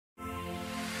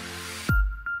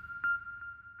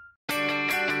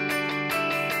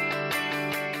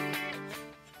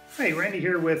Hey, Randy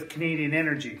here with Canadian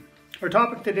Energy. Our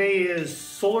topic today is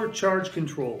solar charge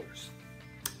controllers.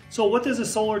 So what does a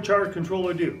solar charge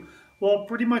controller do? Well,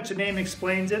 pretty much the name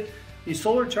explains it. The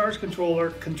solar charge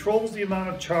controller controls the amount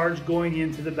of charge going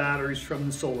into the batteries from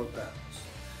the solar panels.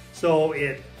 So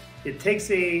it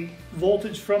takes a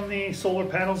voltage from the solar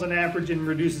panels, an amperage, and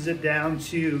reduces it down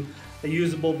to a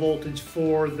usable voltage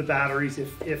for the batteries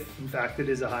if in fact it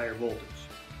is a higher voltage.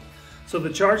 So the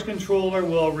charge controller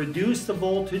will reduce the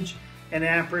voltage and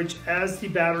amperage as the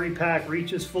battery pack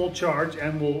reaches full charge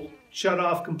and will shut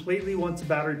off completely once the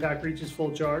battery pack reaches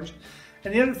full charge.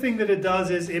 And the other thing that it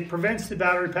does is it prevents the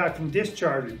battery pack from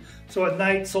discharging. So at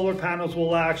night, solar panels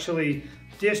will actually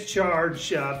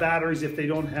discharge batteries if they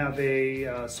don't have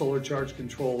a solar charge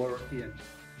controller in.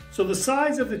 So the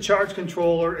size of the charge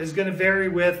controller is going to vary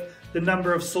with the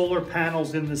number of solar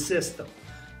panels in the system.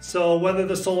 So whether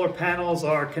the solar panels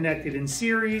are connected in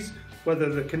series,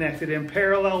 whether they're connected in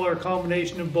parallel or a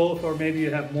combination of both, or maybe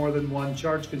you have more than one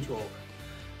charge controller.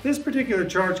 This particular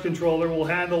charge controller will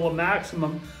handle a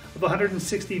maximum of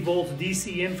 160 volts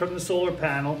DC in from the solar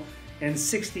panel and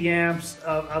 60 amps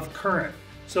of current.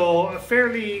 So a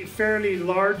fairly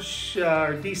large,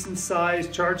 decent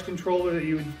sized charge controller that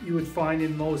you would find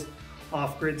in most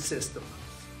off-grid systems.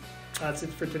 That's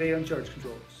it for today on charge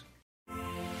controllers.